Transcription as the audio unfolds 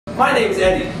My name is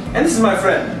Eddie, and this is my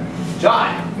friend,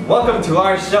 John. Welcome to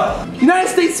our show. United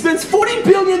States spends $40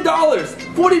 billion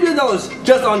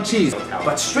just on cheese.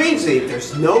 But strangely,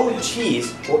 there's no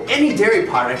cheese or any dairy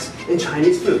products in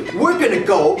Chinese food. We're gonna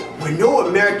go where no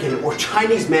American or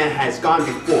Chinese man has gone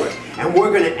before, and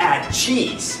we're gonna add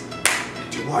cheese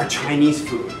to our Chinese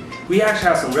food. We actually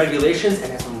have some regulations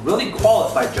and have some really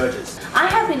qualified judges. I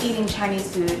have been eating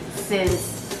Chinese food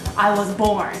since I was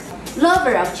born.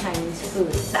 Lover of Chinese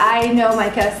food. I know my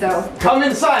Kesso. Come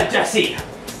inside, Jesse.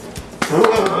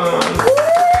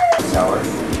 Sour.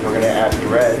 We're gonna add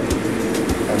bread,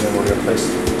 and then we're gonna place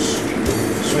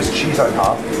Swiss cheese on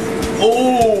top.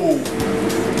 Oh!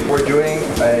 We're doing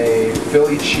a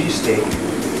Philly cheesesteak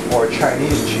or a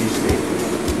Chinese cheesesteak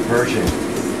version.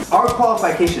 Our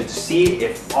qualification to see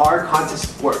if our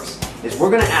contest works is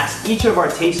we're gonna ask each of our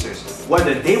tasters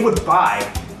whether they would buy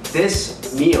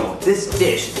this meal, this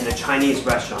dish in a Chinese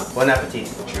restaurant. Bon appetit.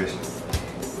 Cheers.